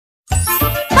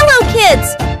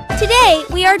Kids, today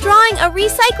we are drawing a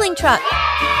recycling truck.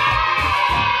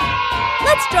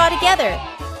 Let's draw together.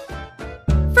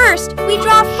 First, we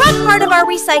draw front part of our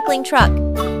recycling truck.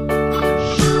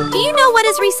 Do you know what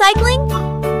is recycling?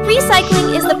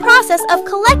 Recycling is the process of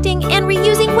collecting and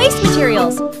reusing waste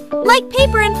materials, like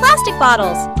paper and plastic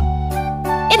bottles.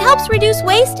 It helps reduce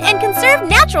waste and conserve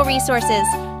natural resources.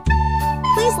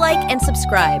 Please like and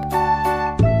subscribe.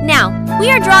 Now,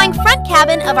 we are drawing front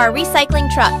cabin of our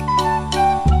recycling truck.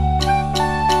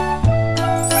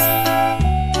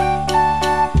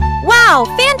 Wow,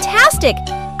 fantastic!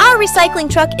 Our recycling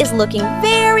truck is looking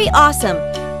very awesome.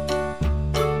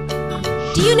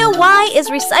 Do you know why is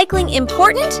recycling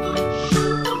important?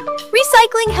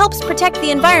 Recycling helps protect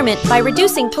the environment by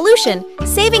reducing pollution,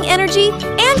 saving energy,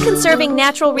 and conserving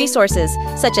natural resources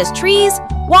such as trees,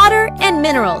 water, and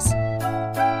minerals.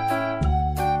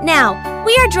 Now,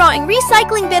 we are drawing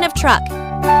recycling bin of truck.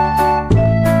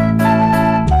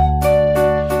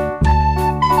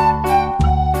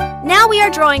 Now we are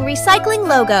drawing recycling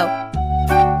logo.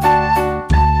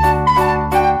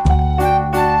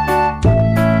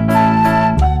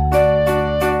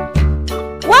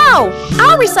 Wow!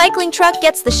 Our recycling truck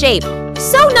gets the shape.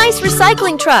 So nice,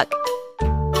 recycling truck!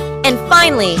 And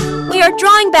finally, we are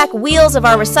drawing back wheels of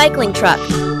our recycling truck.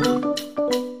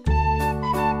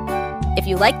 If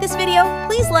you like this video,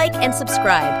 please like and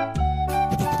subscribe.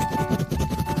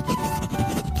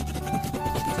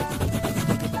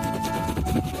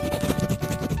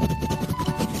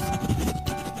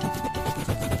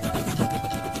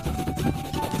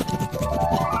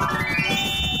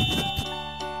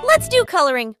 Let's do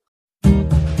coloring.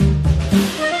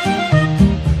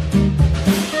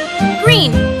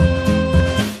 Green.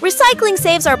 Recycling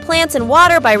saves our plants and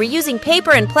water by reusing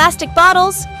paper and plastic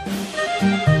bottles.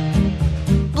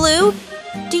 Blue.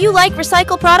 Do you like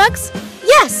recycled products?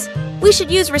 Yes! We should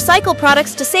use recycled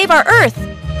products to save our Earth.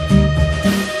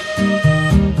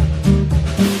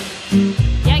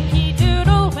 Yankee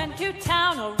Doodle went to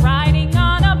town riding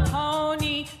on a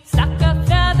pony, stuck a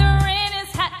feather in his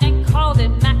hat and called it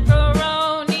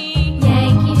macaroni.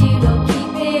 Yankee Doodle,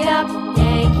 keep it up.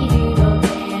 Yankee Doodle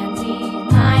dandy.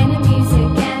 Mind the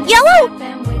music and Yellow. step,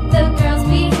 and with the girls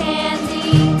be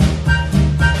handy.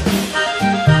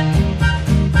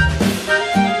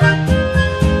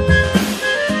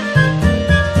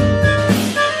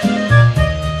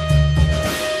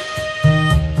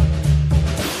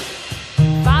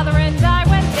 Father and I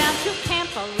went down to camp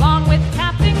along with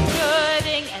Captain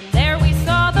Gooding, and there we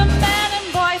saw the men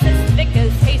and boys as thick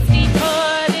as hasty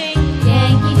pudding.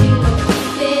 Yankee Doodle,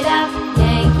 keep it up.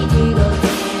 Yankee Doodle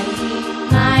dandy.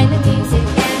 Mind the music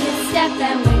and the step,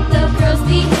 and with the girls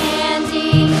be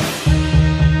handy.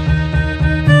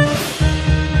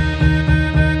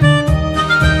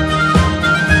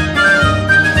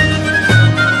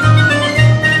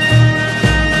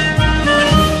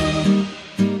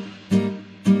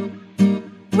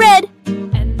 Red.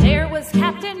 And there was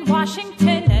Captain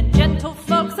Washington and gentle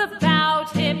folks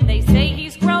about him. They say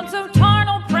he's grown so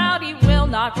tarnal proud he will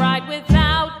not ride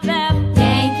without them.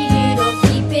 Yankee Doodle,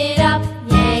 keep it up.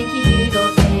 Yankee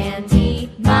Doodle dandy.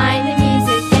 Mind the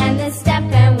music and the step,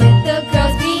 and with the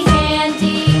girls be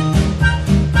handy.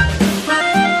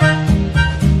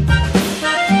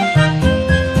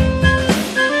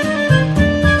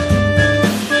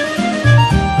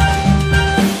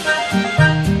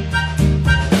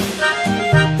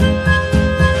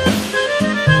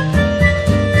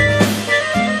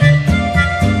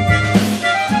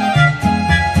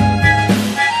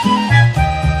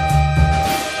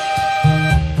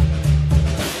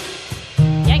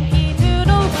 Yankee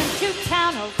Doodle went to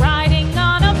town riding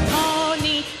on a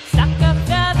pony, stuck a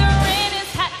feather in his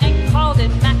hat and called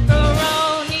it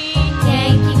macaroni.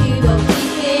 Yankee Doodle,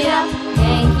 keep it up.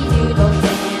 Yankee Doodle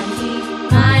dandy.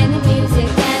 Mind the music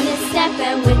and the step,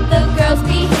 and with the girls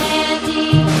be handy.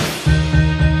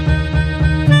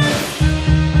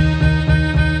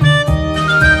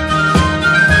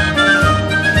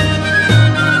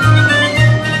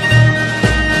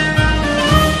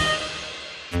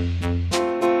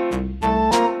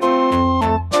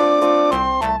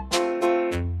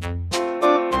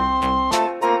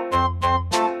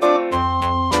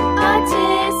 A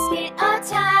tisket, a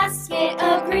tasket,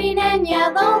 a green and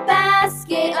yellow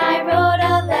basket. I wrote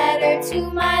a letter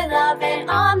to my love, and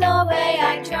on the way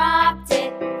I dropped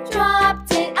it.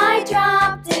 Dropped it, I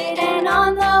dropped it, and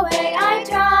on the way I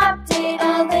dropped it.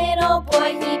 A little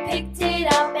boy, he picked it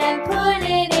up and put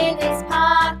it in his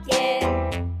pocket.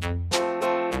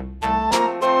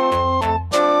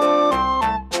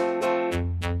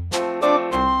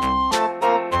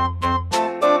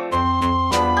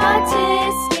 A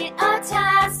tisket, a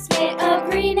tasket, a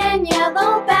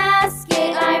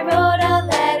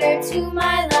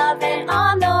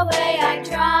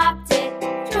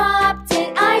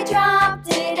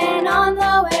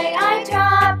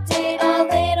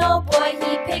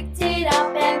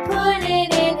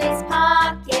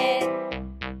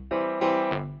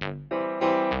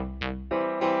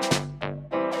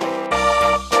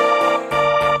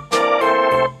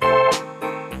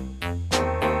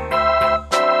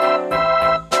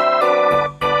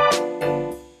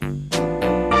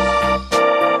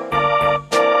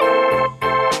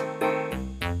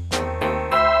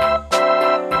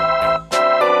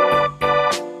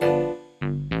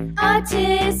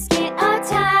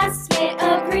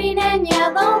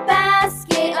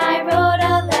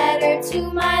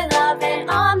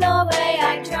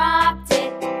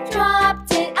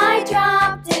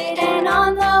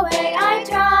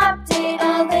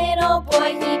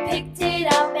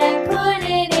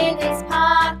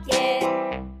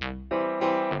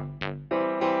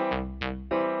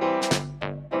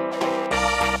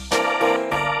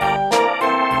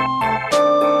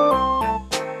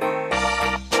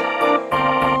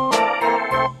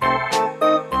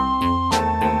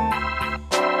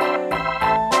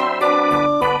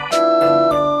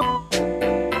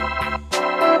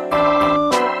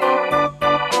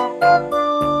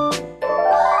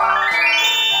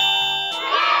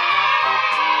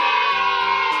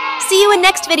you in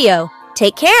next video.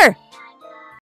 Take care!